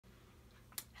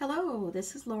Hello,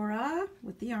 this is Laura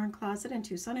with the Yarn Closet in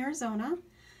Tucson, Arizona.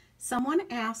 Someone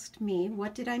asked me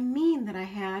what did I mean that I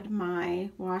had my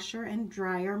washer and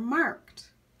dryer marked.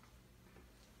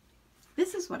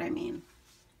 This is what I mean.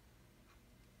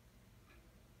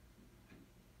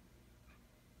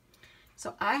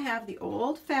 So I have the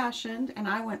old-fashioned, and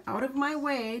I went out of my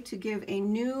way to give a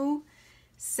new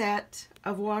set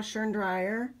of washer and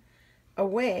dryer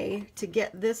away to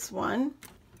get this one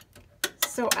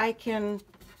so I can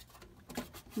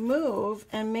move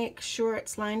and make sure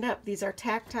it's lined up. These are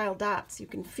tactile dots. You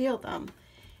can feel them.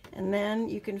 And then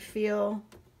you can feel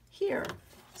here.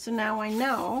 So now I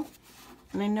know,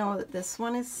 and I know that this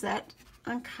one is set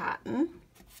on cotton.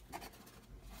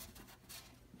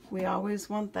 We always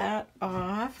want that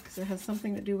off because it has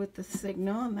something to do with the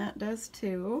signal, and that does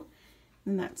too.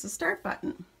 And that's the start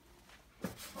button.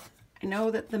 I know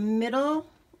that the middle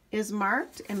is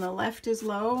marked and the left is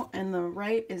low and the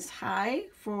right is high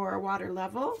for water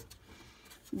level.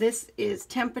 This is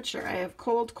temperature. I have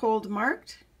cold, cold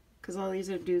marked because I'll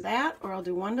either do that or I'll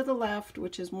do one to the left,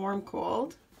 which is warm,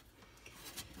 cold.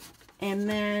 And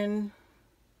then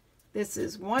this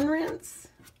is 1 rinse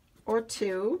or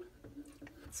 2.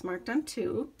 It's marked on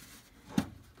 2.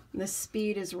 The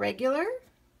speed is regular.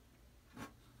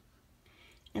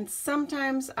 And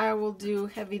sometimes I will do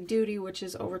heavy duty, which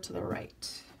is over to the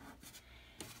right.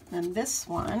 And this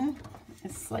one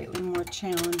is slightly more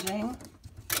challenging.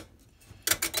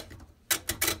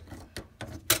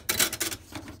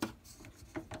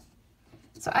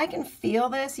 So I can feel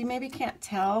this. You maybe can't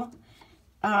tell,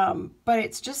 but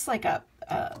it's just like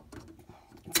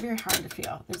it's very hard to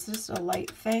feel. It's just a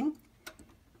light thing.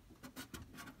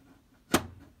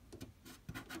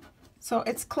 So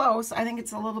it's close. I think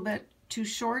it's a little bit too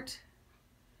short.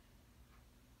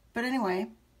 But anyway,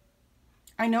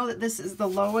 I know that this is the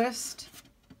lowest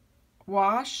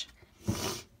wash,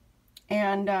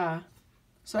 and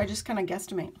so I just kind of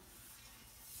guesstimate.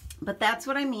 But that's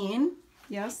what I mean.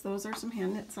 Yes, those are some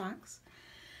hand knit socks.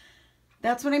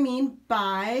 That's what I mean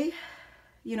by,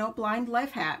 you know, blind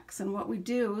life hacks and what we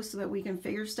do so that we can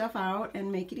figure stuff out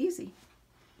and make it easy.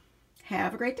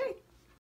 Have a great day.